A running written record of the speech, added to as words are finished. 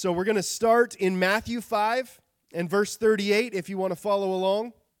So we're going to start in Matthew 5 and verse 38 if you want to follow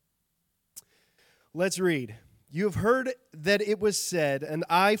along. Let's read. You have heard that it was said, an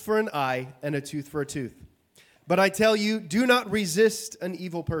eye for an eye and a tooth for a tooth. But I tell you, do not resist an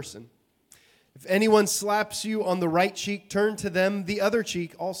evil person. If anyone slaps you on the right cheek, turn to them the other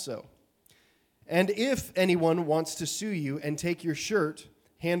cheek also. And if anyone wants to sue you and take your shirt,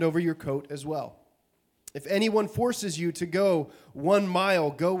 hand over your coat as well. If anyone forces you to go 1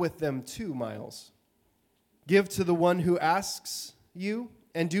 mile, go with them 2 miles. Give to the one who asks you,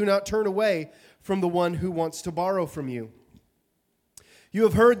 and do not turn away from the one who wants to borrow from you. You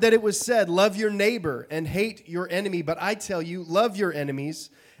have heard that it was said, love your neighbor and hate your enemy. But I tell you, love your enemies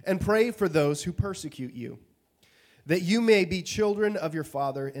and pray for those who persecute you, that you may be children of your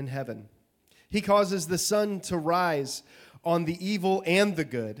Father in heaven. He causes the sun to rise on the evil and the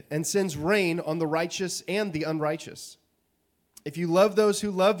good, and sends rain on the righteous and the unrighteous. If you love those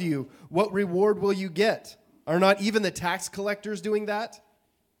who love you, what reward will you get? Are not even the tax collectors doing that?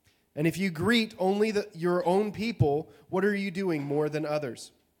 And if you greet only your own people, what are you doing more than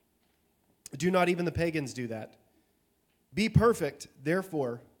others? Do not even the pagans do that? Be perfect,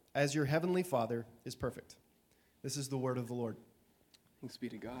 therefore, as your heavenly Father is perfect. This is the word of the Lord. Thanks be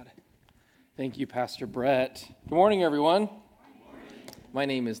to God. Thank you, Pastor Brett. Good morning, everyone. Good morning. My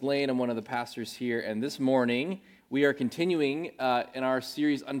name is Lane. I'm one of the pastors here, and this morning we are continuing in our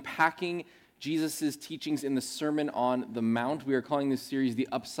series unpacking Jesus' teachings in the Sermon on the Mount. We are calling this series the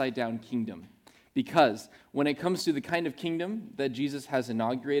Upside Down Kingdom, because when it comes to the kind of kingdom that Jesus has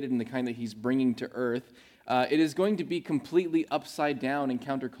inaugurated and the kind that he's bringing to earth, it is going to be completely upside down and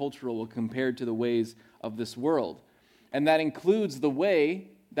countercultural compared to the ways of this world. And that includes the way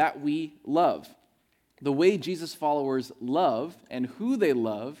that we love. The way Jesus followers love and who they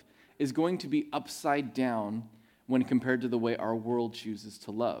love is going to be upside down when compared to the way our world chooses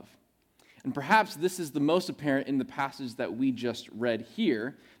to love. And perhaps this is the most apparent in the passage that we just read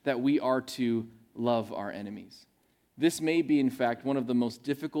here, that we are to love our enemies. This may be, in fact, one of the most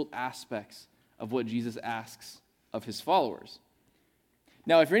difficult aspects of what Jesus asks of his followers.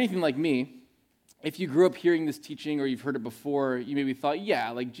 Now, if you're anything like me, if you grew up hearing this teaching or you've heard it before, you maybe thought, yeah,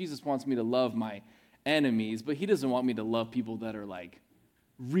 like Jesus wants me to love my enemies, but he doesn't want me to love people that are like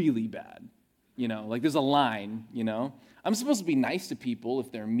really bad. Like there's a line, I'm supposed to be nice to people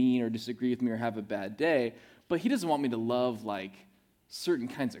if they're mean or disagree with me or have a bad day, but he doesn't want me to love like certain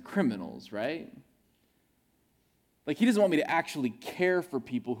kinds of criminals, right? Like he doesn't want me to actually care for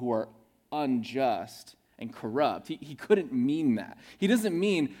people who are unjust and corrupt. He couldn't mean that. He doesn't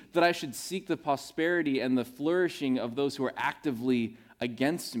mean that I should seek the prosperity and the flourishing of those who are actively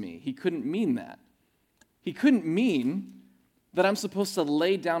against me. He couldn't mean that. He couldn't mean that I'm supposed to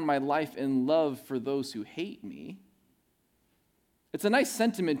lay down my life in love for those who hate me. It's a nice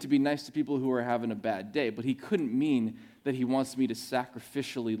sentiment to be nice to people who are having a bad day, but he couldn't mean that he wants me to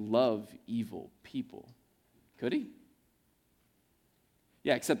sacrificially love evil people. Could he?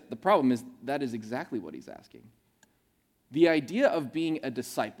 Yeah, except the problem is that is exactly what he's asking. The idea of being a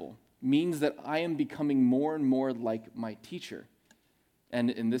disciple means that I am becoming more and more like my teacher. And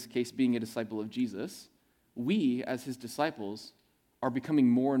in this case, being a disciple of Jesus, we, as his disciples, are becoming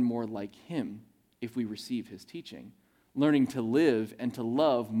more and more like him if we receive his teaching, learning to live and to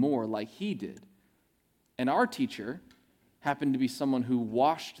love more like he did. And our teacher happened to be someone who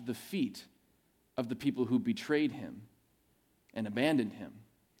washed the feet of the people who betrayed him and abandoned him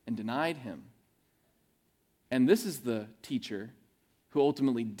and denied him. And this is the teacher who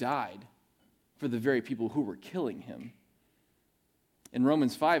ultimately died for the very people who were killing him. In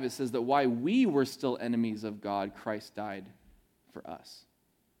Romans 5, it says that while we were still enemies of God, Christ died for us.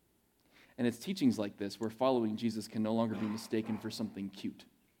 And it's teachings like this where following Jesus can no longer be mistaken for something cute.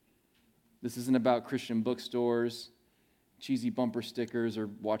 This isn't about Christian bookstores, cheesy bumper stickers, or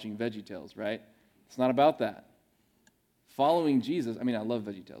watching VeggieTales, right? It's not about that. Following Jesus, I love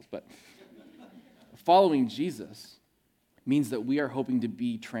VeggieTales, but following Jesus means that we are hoping to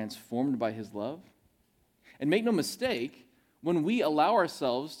be transformed by his love. And make no mistake, when we allow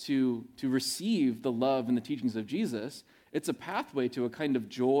ourselves to receive the love and the teachings of Jesus, it's a pathway to a kind of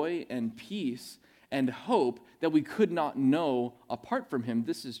joy and peace and hope that we could not know apart from him.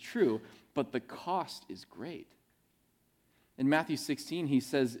 This is true, but the cost is great. In Matthew 16, he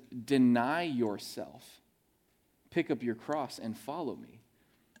says, deny yourself. Pick up your cross and follow me.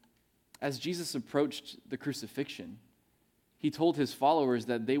 As Jesus approached the crucifixion, he told his followers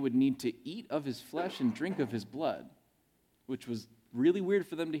that they would need to eat of his flesh and drink of his blood, which was really weird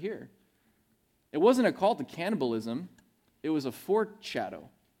for them to hear. It wasn't a call to cannibalism. It was a foreshadow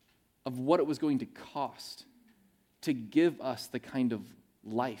of what it was going to cost to give us the kind of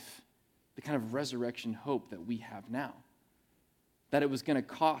life, the kind of resurrection hope that we have now. That it was going to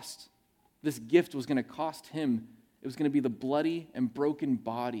cost, this gift was going to cost him. It was going to be the bloody and broken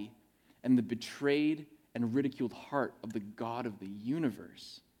body and the betrayed and ridiculed heart of the God of the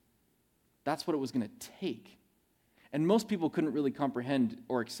universe. That's what it was going to take. And most people couldn't really comprehend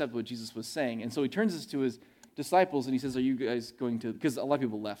or accept what Jesus was saying. And so he turns this to his disciples and he says, are you guys going to, because a lot of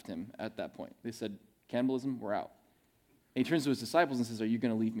people left him at that point. They said, cannibalism, we're out. And he turns to his disciples and says, are you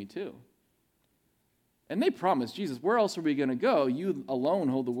going to leave me too? And they promised Jesus, where else are we going to go? You alone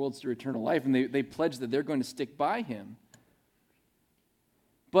hold the worlds to eternal life. And they pledged that they're going to stick by him.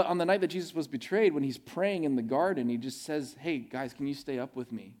 But on the night that Jesus was betrayed, when he's praying in the garden, he just says, hey, guys, can you stay up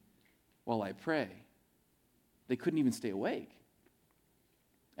with me while I pray? They couldn't even stay awake.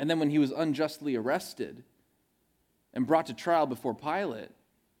 And then when he was unjustly arrested and brought to trial before Pilate,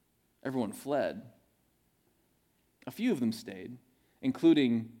 everyone fled. A few of them stayed,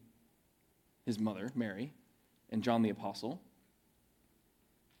 including his mother, Mary, and John the Apostle.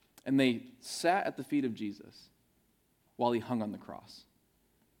 And they sat at the feet of Jesus while he hung on the cross,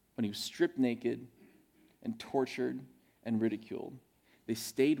 when he was stripped naked and tortured and ridiculed. They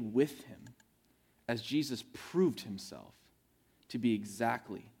stayed with him as Jesus proved himself to be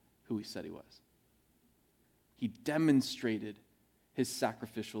exactly who he said he was. He demonstrated his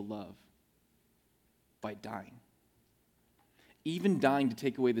sacrificial love by dying. Even dying to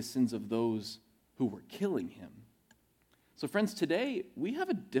take away the sins of those who were killing him. So friends, today we have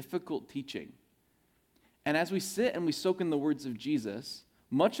a difficult teaching. And as we sit and we soak in the words of Jesus,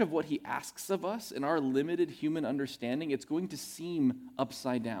 much of what he asks of us in our limited human understanding, it's going to seem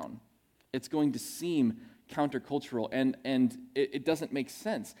upside down. It's going to seem countercultural, and it doesn't make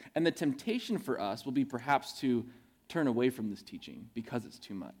sense. And the temptation for us will be perhaps to turn away from this teaching because it's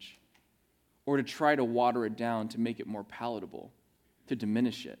too much, or to try to water it down to make it more palatable, to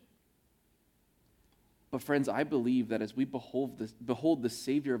diminish it. But friends, I believe that as we behold the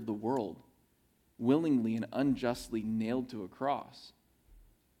Savior of the world willingly and unjustly nailed to a cross,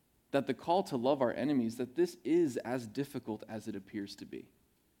 that the call to love our enemies, that this is as difficult as it appears to be.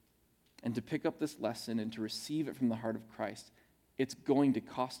 And to pick up this lesson and to receive it from the heart of Christ, it's going to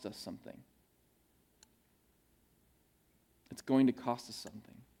cost us something. It's going to cost us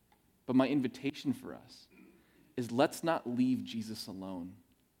something. But my invitation for us is let's not leave Jesus alone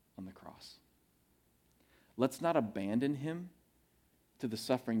on the cross. Let's not abandon him to the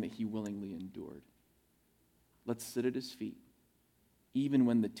suffering that he willingly endured. Let's sit at his feet, even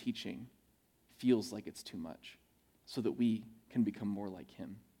when the teaching feels like it's too much, so that we can become more like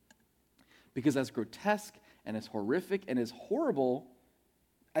him. Because as grotesque and as horrific and as horrible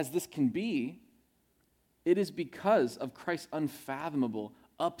as this can be, it is because of Christ's unfathomable,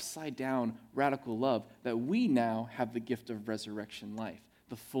 upside-down, radical love that we now have the gift of resurrection life,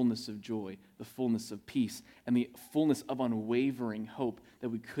 the fullness of joy, the fullness of peace, and the fullness of unwavering hope that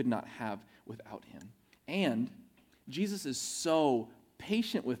we could not have without him. And Jesus is so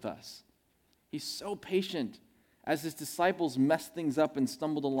patient with us. He's so patient. As his disciples messed things up and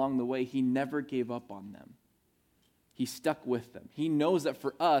stumbled along the way, he never gave up on them. He stuck with them. He knows that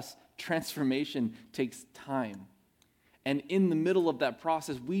for us, transformation takes time. And in the middle of that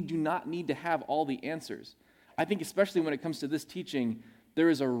process, we do not need to have all the answers. I think especially when it comes to this teaching, there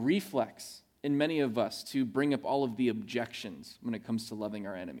is a reflex in many of us to bring up all of the objections when it comes to loving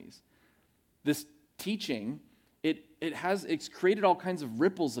our enemies. This teaching, it's created all kinds of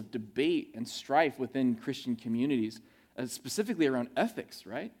ripples of debate and strife within Christian communities, specifically around ethics,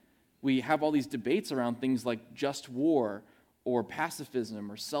 right? We have all these debates around things like just war or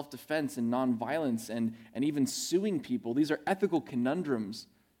pacifism or self-defense and nonviolence and even suing people. These are ethical conundrums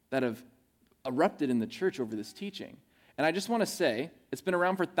that have erupted in the church over this teaching. And I just want to say, it's been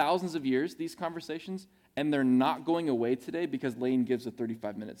around for thousands of years, these conversations, and they're not going away today because Lane gives a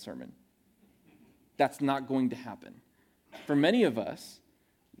 35-minute sermon. That's not going to happen. For many of us,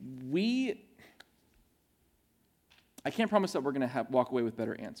 I can't promise that we're going to walk away with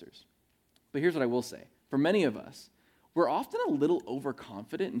better answers. But here's what I will say. For many of us, we're often a little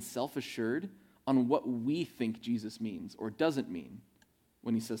overconfident and self-assured on what we think Jesus means or doesn't mean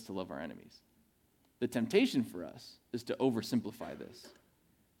when he says to love our enemies. The temptation for us is to oversimplify this.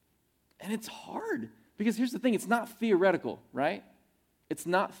 And it's hard because here's the thing, it's not theoretical, right? It's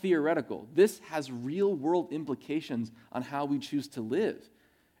not theoretical. This has real-world implications on how we choose to live.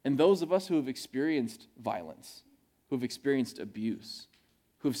 And those of us who have experienced violence, who have experienced abuse,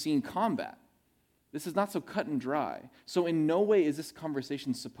 who have seen combat, this is not so cut and dry. So in no way is this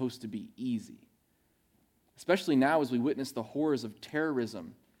conversation supposed to be easy. Especially now as we witness the horrors of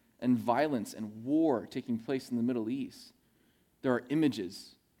terrorism and violence and war taking place in the Middle East. There are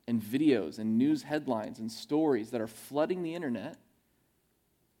images and videos and news headlines and stories that are flooding the internet,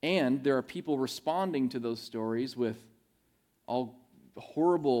 and there are people responding to those stories with all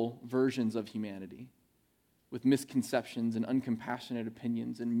horrible versions of humanity, with misconceptions and uncompassionate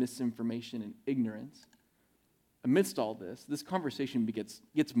opinions and misinformation and ignorance. Amidst all this, this conversation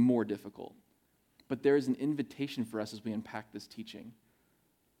gets more difficult. But there is an invitation for us as we unpack this teaching.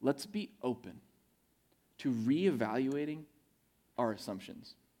 Let's be open to reevaluating our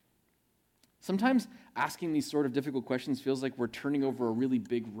assumptions. Sometimes asking these sort of difficult questions feels like we're turning over a really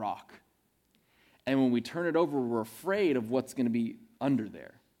big rock. And when we turn it over, we're afraid of what's going to be under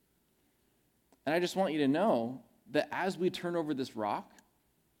there. And I just want you to know that as we turn over this rock,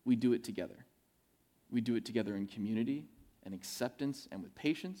 we do it together. We do it together in community and acceptance and with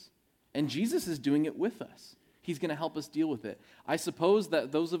patience. And Jesus is doing it with us. He's going to help us deal with it. I suppose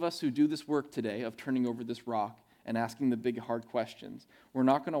that those of us who do this work today of turning over this rock and asking the big, hard questions, we're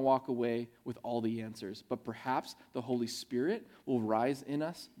not going to walk away with all the answers, but perhaps the Holy Spirit will rise in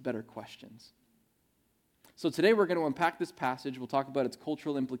us better questions. So today we're going to unpack this passage. We'll talk about its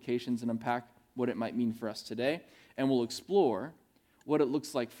cultural implications and unpack what it might mean for us today. And we'll explore what it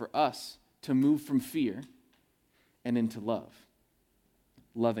looks like for us to move from fear and into love,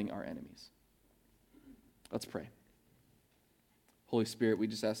 loving our enemies. Let's pray. Holy Spirit, we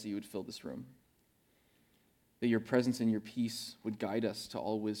just ask that you would fill this room, that your presence and your peace would guide us to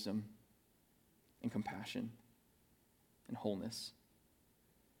all wisdom and compassion and wholeness.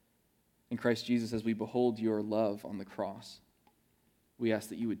 In Christ Jesus, as we behold your love on the cross, we ask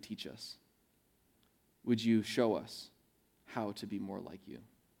that you would teach us. Would you show us how to be more like you?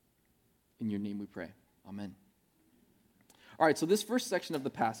 In your name we pray. Amen. All right, so this first section of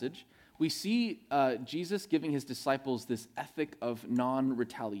the passage, we see Jesus giving his disciples this ethic of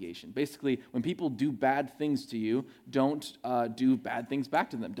non-retaliation. Basically, when people do bad things to you, don't do bad things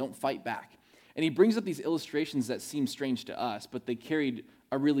back to them. Don't fight back. And he brings up these illustrations that seem strange to us, but they carried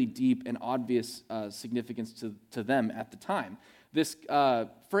a really deep and obvious significance to them at the time. This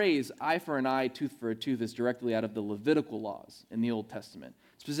phrase, eye for an eye, tooth for a tooth, is directly out of the Levitical laws in the Old Testament,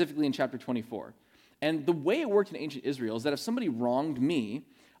 specifically in chapter 24. And the way it worked in ancient Israel is that if somebody wronged me,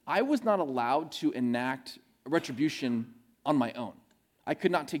 I was not allowed to enact retribution on my own. I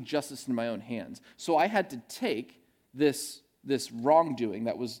could not take justice in my own hands. So I had to take this wrongdoing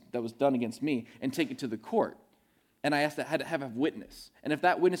that was done against me and take it to the court. And I had to have a witness. And if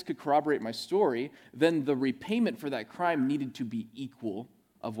that witness could corroborate my story, then the repayment for that crime needed to be equal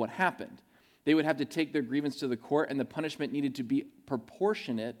of what happened. They would have to take their grievance to the court, and the punishment needed to be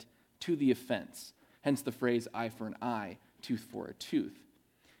proportionate to the offense. Hence the phrase, eye for an eye, tooth for a tooth.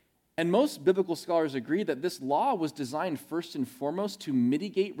 And most biblical scholars agree that this law was designed first and foremost to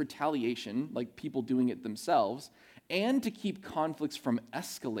mitigate retaliation, like people doing it themselves, and to keep conflicts from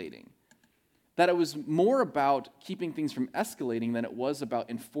escalating. That it was more about keeping things from escalating than it was about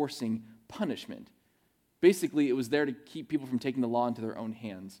enforcing punishment. Basically, it was there to keep people from taking the law into their own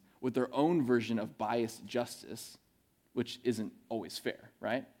hands with their own version of biased justice, which isn't always fair,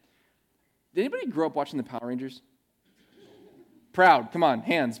 right? Did anybody grow up watching the Power Rangers? Proud, come on,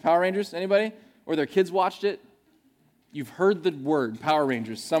 hands. Power Rangers, anybody? Or their kids watched it? You've heard the word Power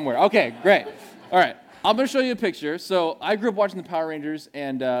Rangers somewhere. Okay, great. All right, I'm going to show you a picture. So I grew up watching the Power Rangers,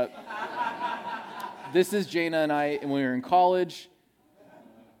 and this is Jaina and I when we were in college.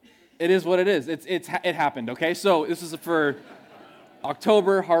 It is what it is. It happened, okay? So this is for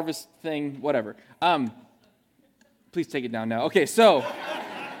October, harvest thing, whatever. Please take it down now. Okay, so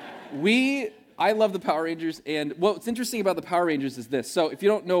I love the Power Rangers, and what's interesting about the Power Rangers is this. So if you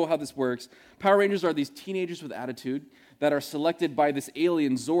don't know how this works, Power Rangers are these teenagers with attitude that are selected by this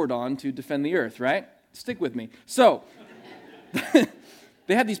alien Zordon to defend the Earth, right? Stick with me. So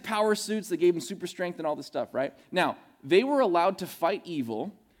they had these power suits that gave them super strength and all this stuff, right? Now, they were allowed to fight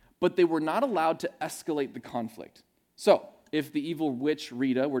evil, but they were not allowed to escalate the conflict. So if the evil witch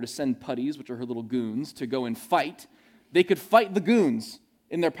Rita were to send putties, which are her little goons, to go and fight, they could fight the goons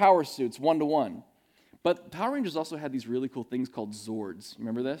in their power suits, 1-to-1. But Power Rangers also had these really cool things called Zords.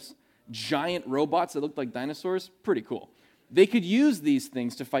 Remember this? Giant robots that looked like dinosaurs. Pretty cool. They could use these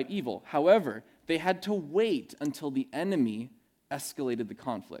things to fight evil. However, they had to wait until the enemy escalated the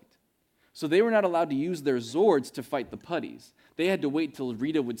conflict. So they were not allowed to use their Zords to fight the putties. They had to wait till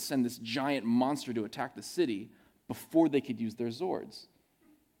Rita would send this giant monster to attack the city before they could use their Zords.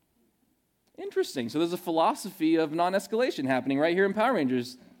 Interesting. So there's a philosophy of non-escalation happening right here in Power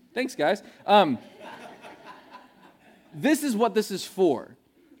Rangers. Thanks, guys. This is what this is for.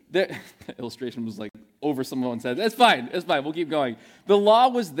 The illustration was like over someone's head. It's fine. We'll keep going. The law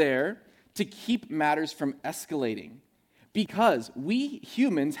was there to keep matters from escalating. Because we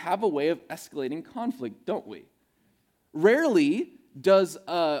humans have a way of escalating conflict, don't we? Rarely does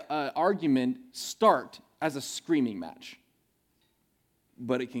an argument start as a screaming match.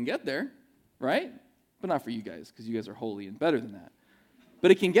 But it can get there, right? But not for you guys, because you guys are holy and better than that.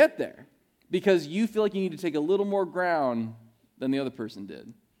 But it can get there because you feel like you need to take a little more ground than the other person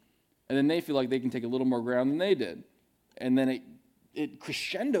did. And then they feel like they can take a little more ground than they did. And then it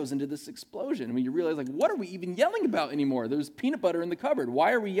crescendos into this explosion. When you realize, like, what are we even yelling about anymore? There's peanut butter in the cupboard.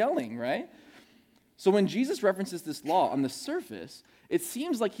 Why are we yelling, right? So when Jesus references this law on the surface, it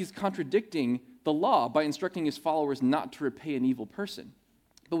seems like he's contradicting the law by instructing his followers not to repay an evil person.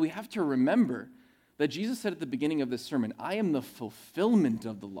 But we have to remember that Jesus said at the beginning of this sermon, I am the fulfillment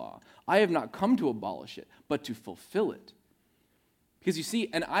of the law. I have not come to abolish it, but to fulfill it. Because you see,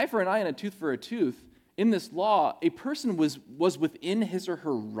 an eye for an eye and a tooth for a tooth, in this law, a person was within his or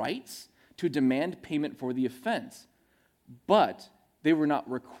her rights to demand payment for the offense, but they were not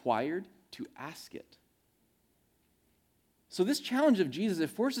required to ask it. So this challenge of Jesus, it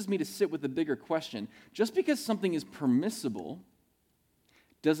forces me to sit with a bigger question. Just because something is permissible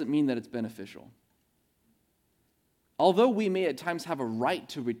doesn't mean that it's beneficial. Although we may at times have a right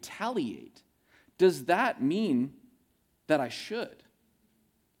to retaliate, does that mean that I should?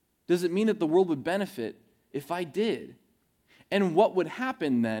 Does it mean that the world would benefit if I did? And what would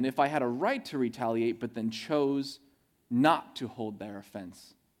happen then if I had a right to retaliate but then chose not to hold their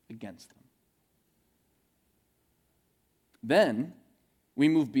offense against them? Then we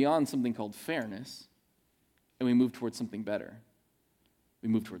move beyond something called fairness and we move towards something better. We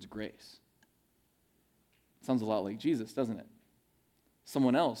move towards grace. Sounds a lot like Jesus, doesn't it?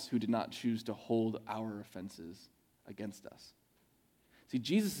 Someone else who did not choose to hold our offenses against us. See,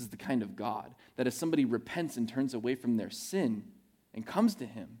 Jesus is the kind of God that if somebody repents and turns away from their sin and comes to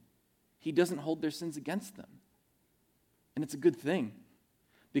him, he doesn't hold their sins against them. And it's a good thing,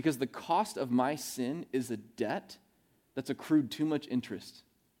 because the cost of my sin is a debt that's accrued too much interest,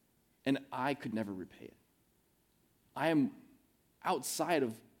 and I could never repay it. I am outside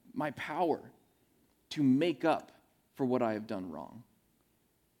of my power to make up for what I have done wrong.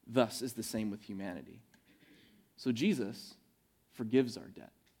 Thus is the same with humanity. So Jesus forgives our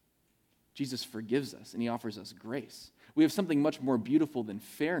debt. Jesus forgives us, and he offers us grace. We have something much more beautiful than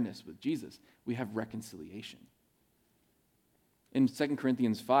fairness with Jesus. We have reconciliation. In 2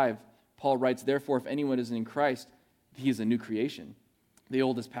 Corinthians 5, Paul writes, "Therefore, if anyone is in Christ, he is a new creation. The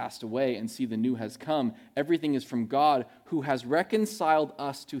old has passed away, and see, the new has come. Everything is from God, who has reconciled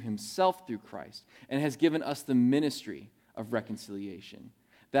us to himself through Christ, and has given us the ministry of reconciliation.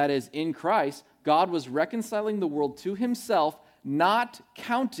 That is, in Christ, God was reconciling the world to himself, not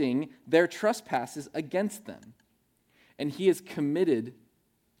counting their trespasses against them. And he has committed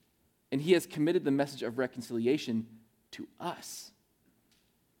the message of reconciliation to us."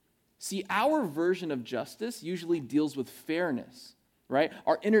 See, our version of justice usually deals with fairness, right?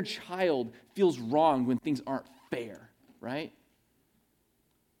 Our inner child feels wrong when things aren't fair, right?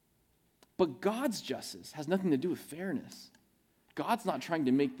 But God's justice has nothing to do with fairness. God's not trying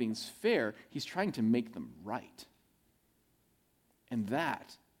to make things fair. He's trying to make them right. And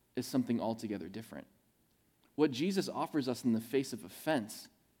that is something altogether different. What Jesus offers us in the face of offense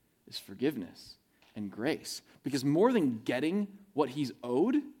is forgiveness and grace. Because more than getting what he's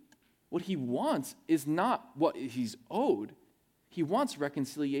owed, what he wants is not what he's owed. He wants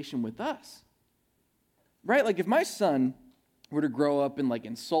reconciliation with us. Right? Like if my son were to grow up and like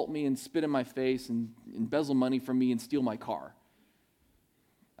insult me and spit in my face and embezzle money from me and steal my car.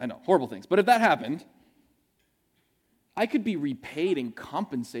 I know, horrible things. But if that happened, I could be repaid and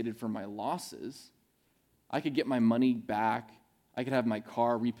compensated for my losses. I could get my money back. I could have my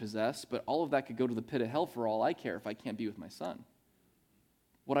car repossessed, but all of that could go to the pit of hell for all I care if I can't be with my son.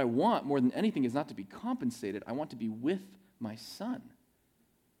 What I want more than anything is not to be compensated. I want to be with my son.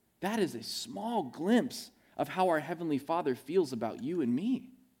 That is a small glimpse of how our Heavenly Father feels about you and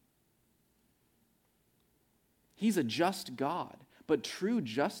me. He's a just God, but true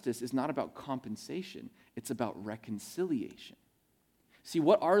justice is not about compensation. It's about reconciliation. See,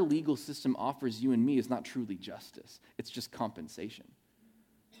 what our legal system offers you and me is not truly justice. It's just compensation.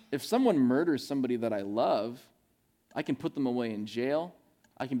 If someone murders somebody that I love, I can put them away in jail.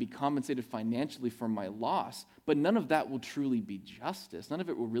 I can be compensated financially for my loss, but none of that will truly be justice. None of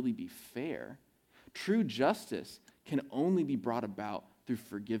it will really be fair. True justice can only be brought about through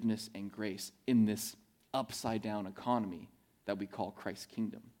forgiveness and grace in this upside-down economy that we call Christ's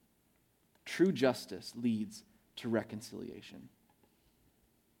kingdom. True justice leads to reconciliation.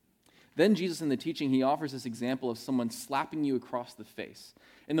 Then Jesus in the teaching, he offers this example of someone slapping you across the face.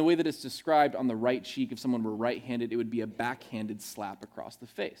 In the way that it's described on the right cheek, if someone were right-handed, it would be a backhanded slap across the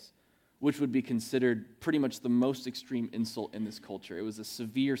face, which would be considered pretty much the most extreme insult in this culture. It was a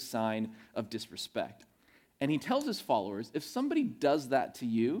severe sign of disrespect. And he tells his followers, if somebody does that to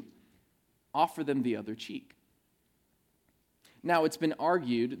you, offer them the other cheek. Now, it's been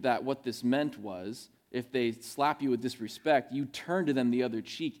argued that what this meant was, if they slap you with disrespect, you turn to them the other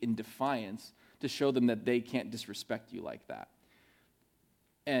cheek in defiance to show them that they can't disrespect you like that.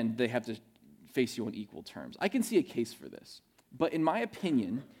 And they have to face you on equal terms. I can see a case for this. But in my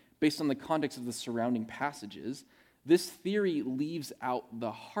opinion, based on the context of the surrounding passages, this theory leaves out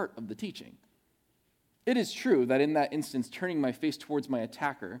the heart of the teaching. It is true that in that instance, turning my face towards my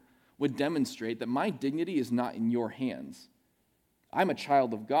attacker would demonstrate that my dignity is not in your hands. I'm a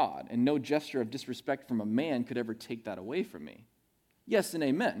child of God, and no gesture of disrespect from a man could ever take that away from me. Yes and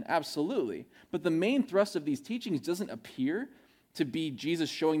amen, absolutely. But the main thrust of these teachings doesn't appear to be Jesus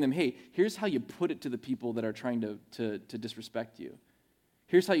showing them, hey, here's how you put it to the people that are trying to disrespect you.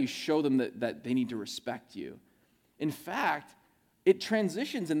 Here's how you show them that they need to respect you. In fact, it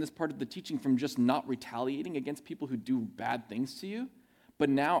transitions in this part of the teaching from just not retaliating against people who do bad things to you, but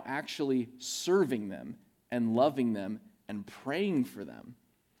now actually serving them and loving them and praying for them.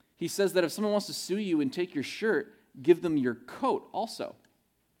 He says that if someone wants to sue you and take your shirt, give them your coat also.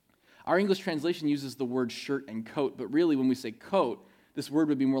 Our English translation uses the word shirt and coat, but really when we say coat, this word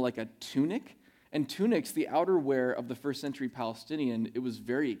would be more like a tunic. And tunics, the outerwear of the first century Palestinian, it was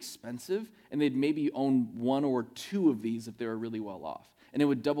very expensive, and they'd maybe own one or two of these if they were really well off. And it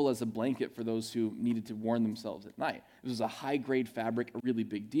would double as a blanket for those who needed to warm themselves at night. It was a high-grade fabric, a really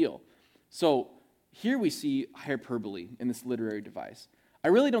big deal. So here we see hyperbole in this literary device. I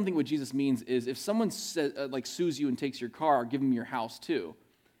really don't think what Jesus means is if someone sues you and takes your car, give them your house too.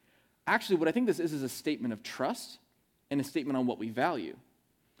 Actually, what I think this is a statement of trust and a statement on what we value.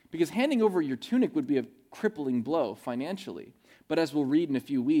 Because handing over your tunic would be a crippling blow financially. But as we'll read in a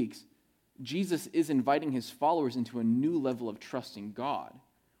few weeks, Jesus is inviting his followers into a new level of trusting God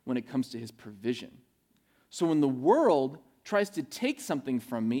when it comes to his provision. So when the world tries to take something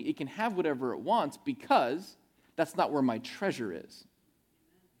from me, it can have whatever it wants because that's not where my treasure is.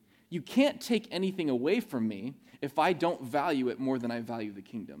 You can't take anything away from me if I don't value it more than I value the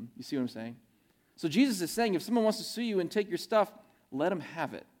kingdom. You see what I'm saying? So Jesus is saying if someone wants to sue you and take your stuff, let them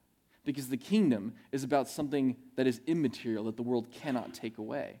have it. Because the kingdom is about something that is immaterial that the world cannot take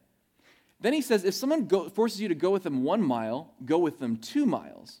away. Then he says if someone forces you to go with them 1 mile, go with them 2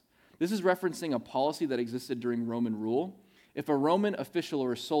 miles. This is referencing a policy that existed during Roman rule. If a Roman official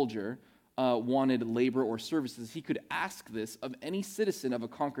or a soldier wanted labor or services, he could ask this of any citizen of a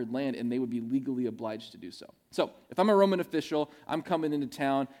conquered land, and they would be legally obliged to do so. So, if I'm a Roman official, I'm coming into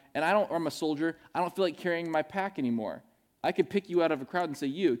town, and I'm a soldier, I don't feel like carrying my pack anymore. I could pick you out of a crowd and say,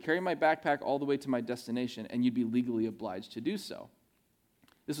 you, carry my backpack all the way to my destination, and you'd be legally obliged to do so.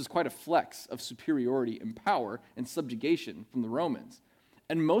 This was quite a flex of superiority and power and subjugation from the Romans.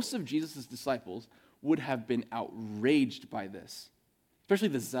 And most of Jesus' disciples would have been outraged by this, especially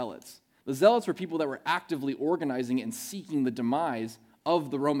the Zealots. The Zealots were people that were actively organizing and seeking the demise of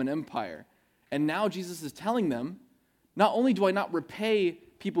the Roman Empire. And now Jesus is telling them, not only do I not repay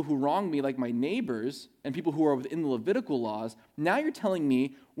people who wrong me like my neighbors and people who are within the Levitical laws, now you're telling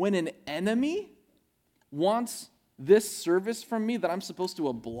me when an enemy wants this service from me that I'm supposed to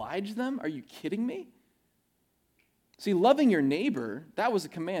oblige them? Are you kidding me? See, loving your neighbor, that was a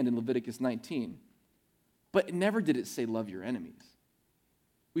command in Leviticus 19. But never did it say love your enemies.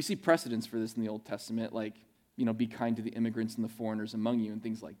 We see precedents for this in the Old Testament, like, be kind to the immigrants and the foreigners among you and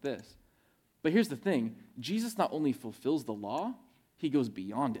things like this. But here's the thing. Jesus not only fulfills the law, he goes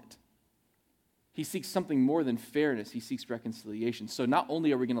beyond it. He seeks something more than fairness. He seeks reconciliation. So not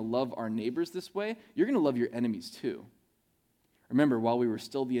only are we going to love our neighbors this way, you're going to love your enemies too. Remember, while we were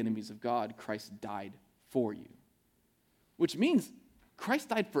still the enemies of God, Christ died for you. Which means Christ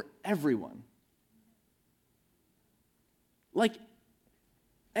died for everyone. Like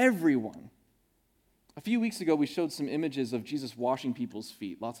everyone. A few weeks ago, we showed some images of Jesus washing people's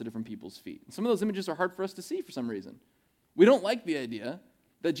feet, lots of different people's feet. And some of those images are hard for us to see for some reason. We don't like the idea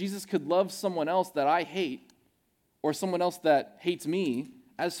that Jesus could love someone else that I hate or someone else that hates me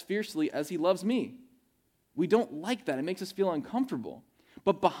as fiercely as he loves me. We don't like that. It makes us feel uncomfortable.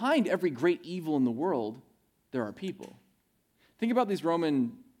 But behind every great evil in the world, there are people. Think about these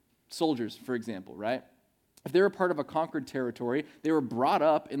Roman soldiers, for example, right? If they were part of a conquered territory, they were brought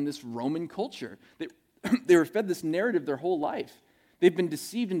up in this Roman culture. They were fed this narrative their whole life. They've been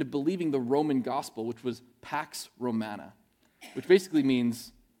deceived into believing the Roman gospel, which was Pax Romana, which basically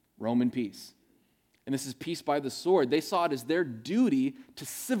means Roman peace. And this is peace by the sword. They saw it as their duty to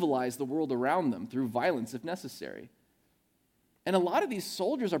civilize the world around them through violence if necessary. And a lot of these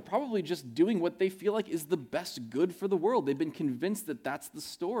soldiers are probably just doing what they feel like is the best good for the world. They've been convinced that that's the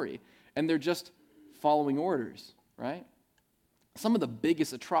story, and they're just following orders, right? Some of the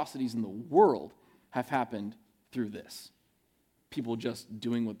biggest atrocities in the world have happened through this. People just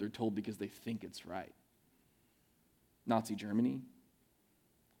doing what they're told because they think it's right. Nazi Germany,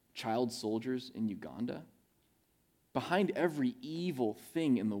 child soldiers in Uganda. Behind every evil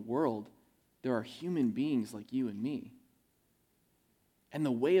thing in the world, there are human beings like you and me. And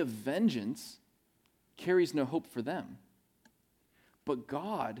the way of vengeance carries no hope for them. But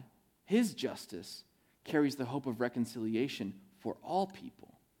God, his justice, carries the hope of reconciliation for all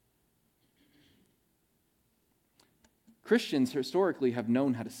people. Christians historically have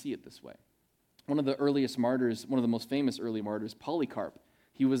known how to see it this way. One of the earliest martyrs, one of the most famous early martyrs, Polycarp,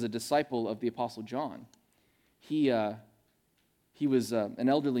 he was a disciple of the Apostle John. He was an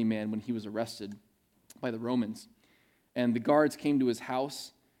elderly man when he was arrested by the Romans. And the guards came to his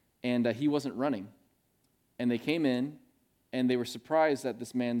house, and he wasn't running. And they came in, and they were surprised at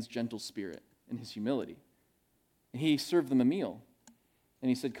this man's gentle spirit and his humility. And he served them a meal. And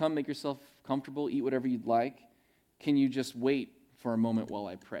he said, "Come, make yourself comfortable, eat whatever you'd like. Can you just wait for a moment while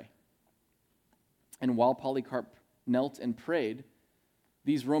I pray?" And while Polycarp knelt and prayed,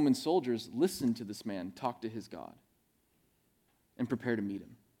 these Roman soldiers listened to this man talk to his God and prepare to meet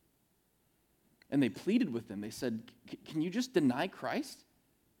him. And they pleaded with him. They said, "Can you just deny Christ?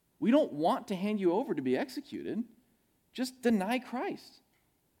 We don't want to hand you over to be executed. Just deny Christ."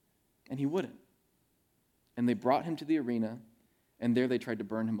 And he wouldn't. And they brought him to the arena, and there they tried to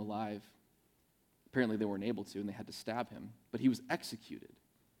burn him alive. Apparently they weren't able to, and they had to stab him. But he was executed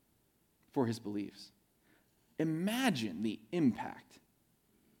for his beliefs. Imagine the impact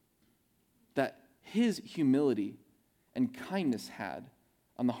that his humility and kindness had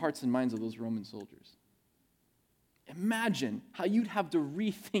on the hearts and minds of those Roman soldiers. Imagine how you'd have to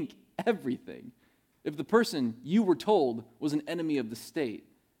rethink everything if the person you were told was an enemy of the state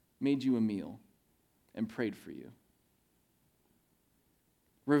made you a meal and prayed for you.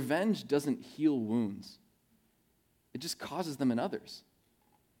 Revenge doesn't heal wounds. It just causes them in others.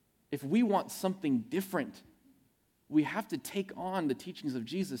 If we want something different, we have to take on the teachings of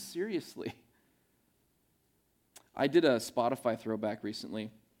Jesus seriously. I did a Spotify throwback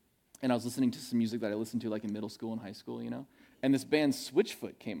recently, and I was listening to some music that I listened to like in middle school and high school, and this band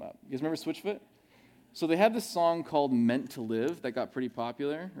Switchfoot came up. You guys remember Switchfoot? So they had this song called Meant to Live that got pretty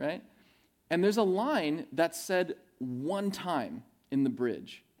popular, right? And there's a line that said one time in the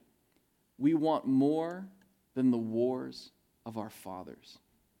bridge, "We want more than the wars of our fathers."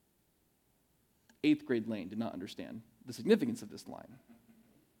 8th grade Lane did not understand the significance of this line.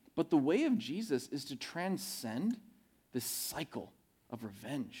 But the way of Jesus is to transcend this cycle of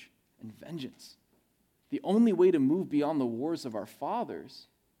revenge and vengeance. The only way to move beyond the wars of our fathers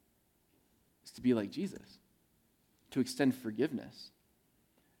is to be like Jesus, to extend forgiveness.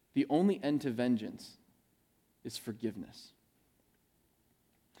 The only end to vengeance is forgiveness.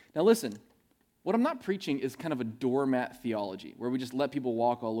 Now listen, what I'm not preaching is kind of a doormat theology, where we just let people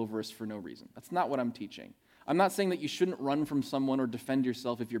walk all over us for no reason. That's not what I'm teaching. I'm not saying that you shouldn't run from someone or defend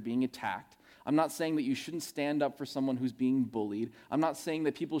yourself if you're being attacked. I'm not saying that you shouldn't stand up for someone who's being bullied. I'm not saying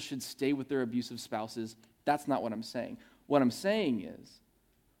that people should stay with their abusive spouses. That's not what I'm saying. What I'm saying is,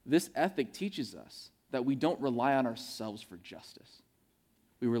 this ethic teaches us that we don't rely on ourselves for justice.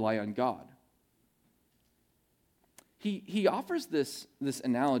 We rely on God. He offers this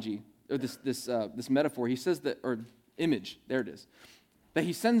analogy, or this metaphor. He says that, or image, there it is, that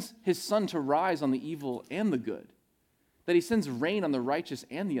he sends his sun to rise on the evil and the good, that he sends rain on the righteous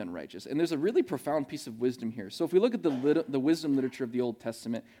and the unrighteous. And there's a really profound piece of wisdom here. So if we look at the wisdom literature of the Old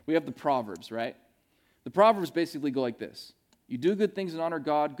Testament, we have the Proverbs, right? The Proverbs basically go like this. You do good things and honor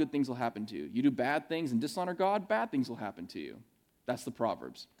God, good things will happen to you. You do bad things and dishonor God, bad things will happen to you. That's the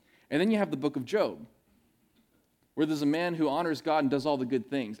Proverbs. And then you have the book of Job, where there's a man who honors God and does all the good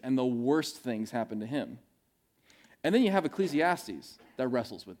things, and the worst things happen to him. And then you have Ecclesiastes that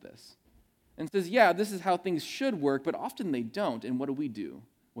wrestles with this and says, yeah, this is how things should work, but often they don't, and what do we do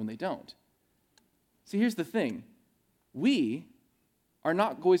when they don't? See, here's the thing. We are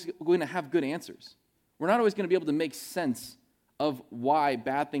not always going to have good answers. We're not always going to be able to make sense of why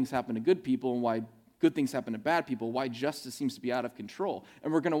bad things happen to good people and why good things happen to bad people, why justice seems to be out of control,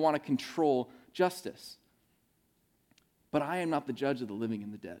 and we're going to want to control justice. But I am not the judge of the living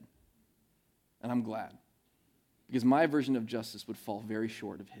and the dead, and I'm glad, because my version of justice would fall very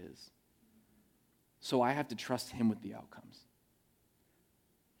short of his. So I have to trust him with the outcomes.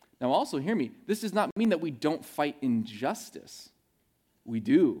 Now also hear me, this does not mean that we don't fight injustice. We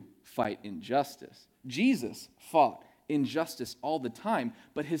do fight injustice. Jesus fought injustice all the time,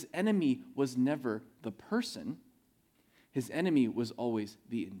 but his enemy was never the person. His enemy was always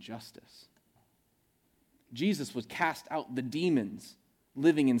the injustice. Jesus would cast out the demons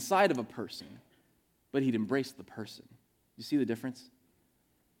living inside of a person, but he'd embrace the person. You see the difference?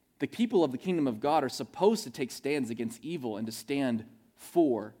 The people of the kingdom of God are supposed to take stands against evil and to stand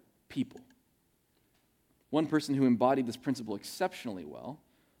for people. One person who embodied this principle exceptionally well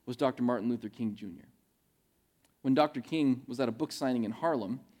was Dr. Martin Luther King Jr. When Dr. King was at a book signing in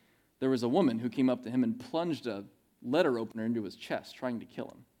Harlem, there was a woman who came up to him and plunged a letter opener into his chest, trying to kill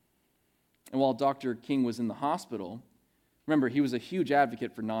him. And while Dr. King was in the hospital, remember, he was a huge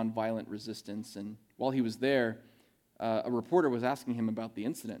advocate for nonviolent resistance, and while he was there, a reporter was asking him about the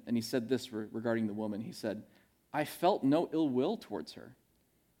incident, and he said this regarding the woman. He said, "I felt no ill will towards her,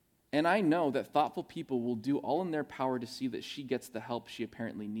 and I know that thoughtful people will do all in their power to see that she gets the help she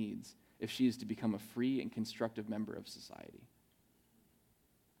apparently needs if she is to become a free and constructive member of society."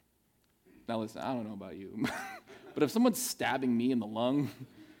 Now listen, I don't know about you, but if someone's stabbing me in the lung,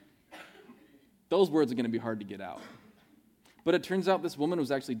 those words are going to be hard to get out. But it turns out this woman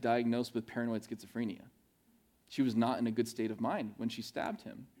was actually diagnosed with paranoid schizophrenia. She was not in a good state of mind when she stabbed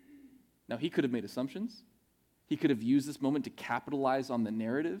him. Now, he could have made assumptions. He could have used this moment to capitalize on the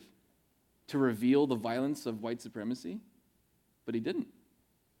narrative, to reveal the violence of white supremacy, but he didn't.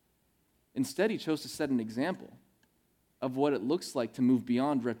 Instead, he chose to set an example of what it looks like to move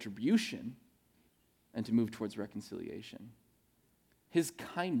beyond retribution and to move towards reconciliation. His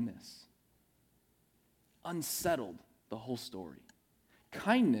kindness unsettled the whole story.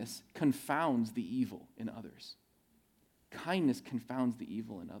 Kindness confounds the evil in others. Kindness confounds the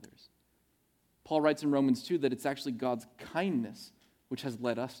evil in others. Paul writes in Romans 2 that it's actually God's kindness which has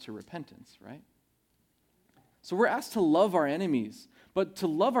led us to repentance, right? So we're asked to love our enemies. But to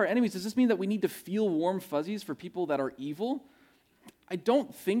love our enemies, does this mean that we need to feel warm fuzzies for people that are evil? I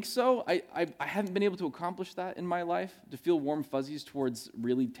don't think so. I haven't been able to accomplish that in my life, to feel warm fuzzies towards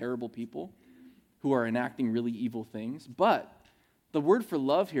really terrible people who are enacting really evil things. But the word for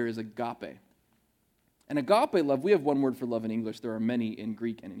love here is agape. And agape love, we have one word for love in English. There are many in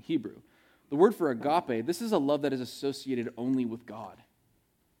Greek and in Hebrew. The word for agape, this is a love that is associated only with God.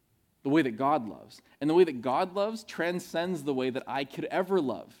 The way that God loves. And the way that God loves transcends the way that I could ever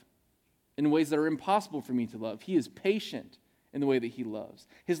love in ways that are impossible for me to love. He is patient in the way that he loves.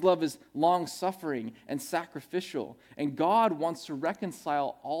 His love is long-suffering and sacrificial. And God wants to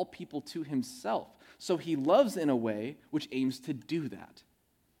reconcile all people to himself. So he loves in a way which aims to do that.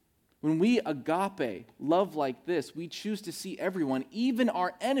 When we agape love like this, we choose to see everyone, even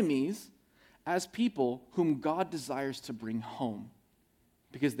our enemies, as people whom God desires to bring home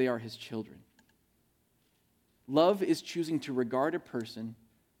because they are his children. Love is choosing to regard a person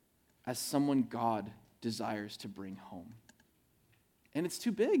as someone God desires to bring home. And it's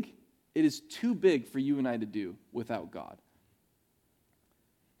too big. It is too big for you and I to do without God.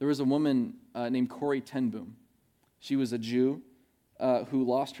 There was a woman named Corrie ten Boom. She was a Jew who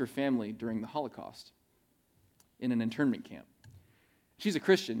lost her family during the Holocaust in an internment camp. She's a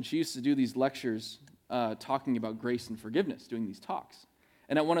Christian. She used to do these lectures talking about grace and forgiveness, doing these talks.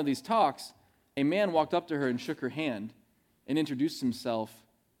 And at one of these talks, a man walked up to her and shook her hand and introduced himself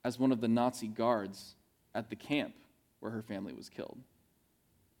as one of the Nazi guards at the camp where her family was killed.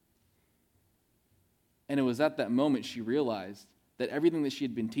 And it was at that moment she realized that everything that she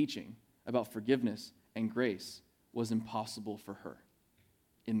had been teaching about forgiveness and grace was impossible for her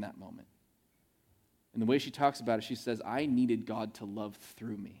in that moment. And the way she talks about it, she says, I needed God to love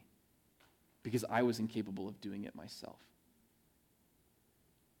through me because I was incapable of doing it myself.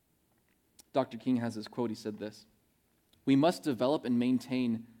 Dr. King has this quote. He said this: "We must develop and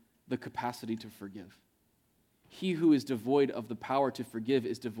maintain the capacity to forgive. He who is devoid of the power to forgive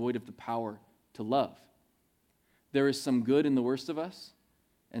is devoid of the power to love. There is some good in the worst of us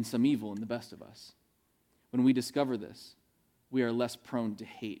and some evil in the best of us. When we discover this, we are less prone to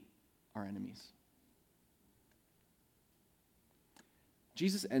hate our enemies."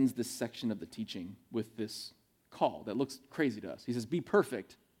 Jesus ends this section of the teaching with this call that looks crazy to us. He says, "Be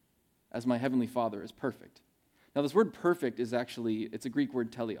perfect as my heavenly Father is perfect." Now, this word perfect is actually, it's a Greek word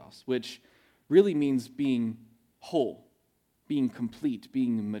teleos, which really means being whole, being complete,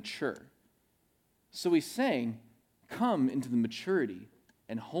 being mature. So he's saying, come into the maturity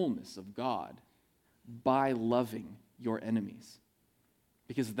and wholeness of God by loving your enemies.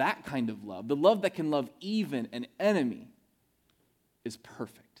 Because that kind of love, the love that can love even an enemy, is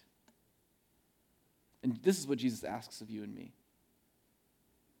perfect. And this is what Jesus asks of you and me.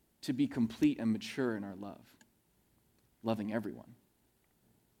 to be complete and mature in our love, loving everyone.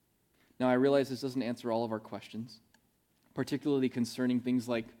 Now, I realize this doesn't answer all of our questions, particularly concerning things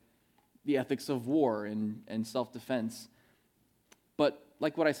like the ethics of war and self-defense. But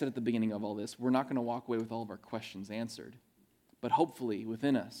like what I said at the beginning of all this, we're not going to walk away with all of our questions answered. But hopefully,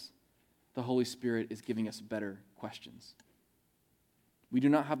 within us, the Holy Spirit is giving us better questions. We do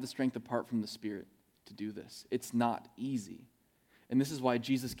not have the strength apart from the Spirit to do this. It's not easy. And this is why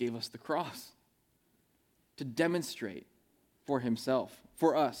Jesus gave us the cross, to demonstrate for himself,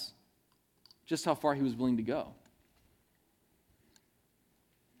 for us, just how far he was willing to go.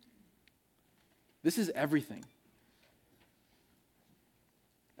 This is everything.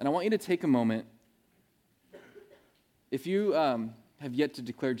 And I want you to take a moment. If you have yet to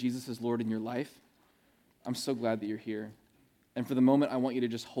declare Jesus as Lord in your life, I'm so glad that you're here. And for the moment, I want you to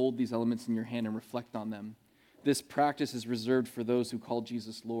just hold these elements in your hand and reflect on them. This practice is reserved for those who call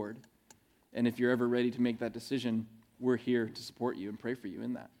Jesus Lord. And if you're ever ready to make that decision, we're here to support you and pray for you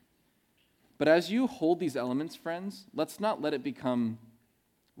in that. But as you hold these elements, friends, let's not let it become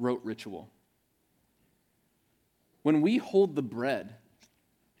rote ritual. When we hold the bread,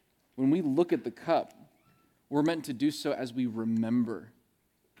 when we look at the cup, we're meant to do so as we remember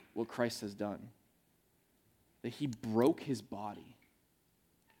what Christ has done. That he broke his body.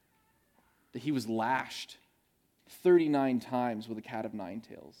 That he was lashed 39 times with a cat of nine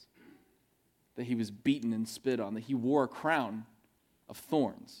tails. That he was beaten and spit on. That he wore a crown of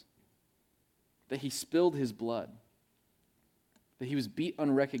thorns. That he spilled his blood. That he was beat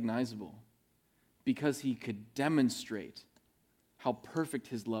unrecognizable because he could demonstrate how perfect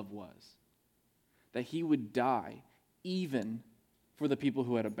his love was. That he would die even for the people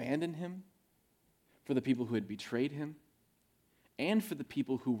who had abandoned him, for the people who had betrayed him, and for the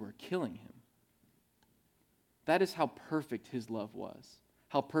people who were killing him. That is how perfect his love was,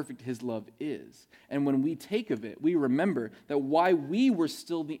 how perfect his love is. And when we take of it, we remember that while we were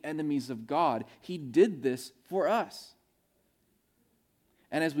still the enemies of God, he did this for us.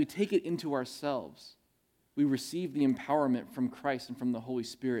 And as we take it into ourselves, we receive the empowerment from Christ and from the Holy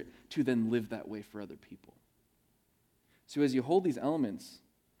Spirit to then live that way for other people. So as you hold these elements,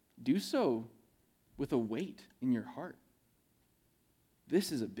 do so with a weight in your heart.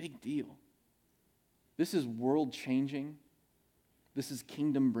 This is a big deal. This is world-changing. This is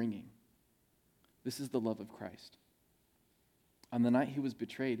kingdom-bringing. This is the love of Christ. On the night he was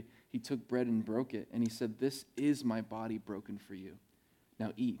betrayed, he took bread and broke it, and he said, "This is my body broken for you.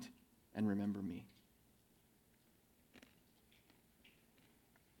 Now eat and remember me."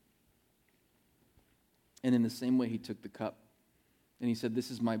 And in the same way, he took the cup, and he said, "This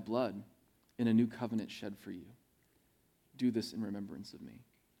is my blood in a new covenant shed for you. Do this in remembrance of me."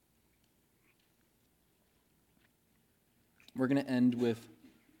 We're going to end with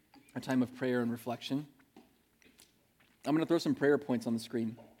a time of prayer and reflection. I'm going to throw some prayer points on the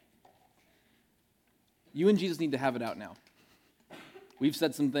screen. You and Jesus need to have it out now. We've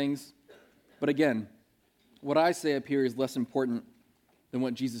said some things, but again, what I say up here is less important than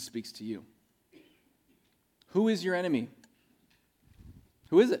what Jesus speaks to you. Who is your enemy?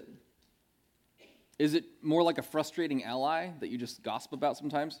 Who is it? Is it more like a frustrating ally that you just gossip about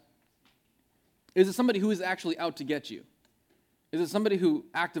sometimes? Is it somebody who is actually out to get you? Is it somebody who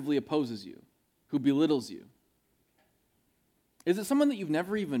actively opposes you, who belittles you? Is it someone that you've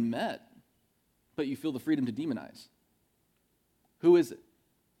never even met, but you feel the freedom to demonize? Who is it?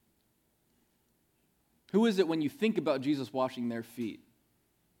 Who is it when you think about Jesus washing their feet?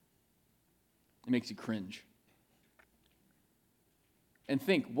 It makes you cringe. And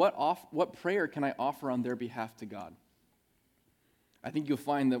think, what prayer can I offer on their behalf to God? I think you'll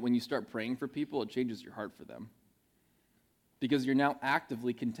find that when you start praying for people, it changes your heart for them. Because you're now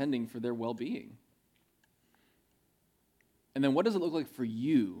actively contending for their well-being. And then what does it look like for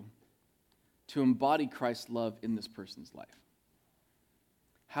you to embody Christ's love in this person's life?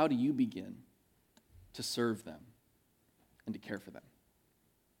 How do you begin to serve them and to care for them?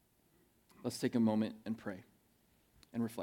 Let's take a moment and pray and reflect.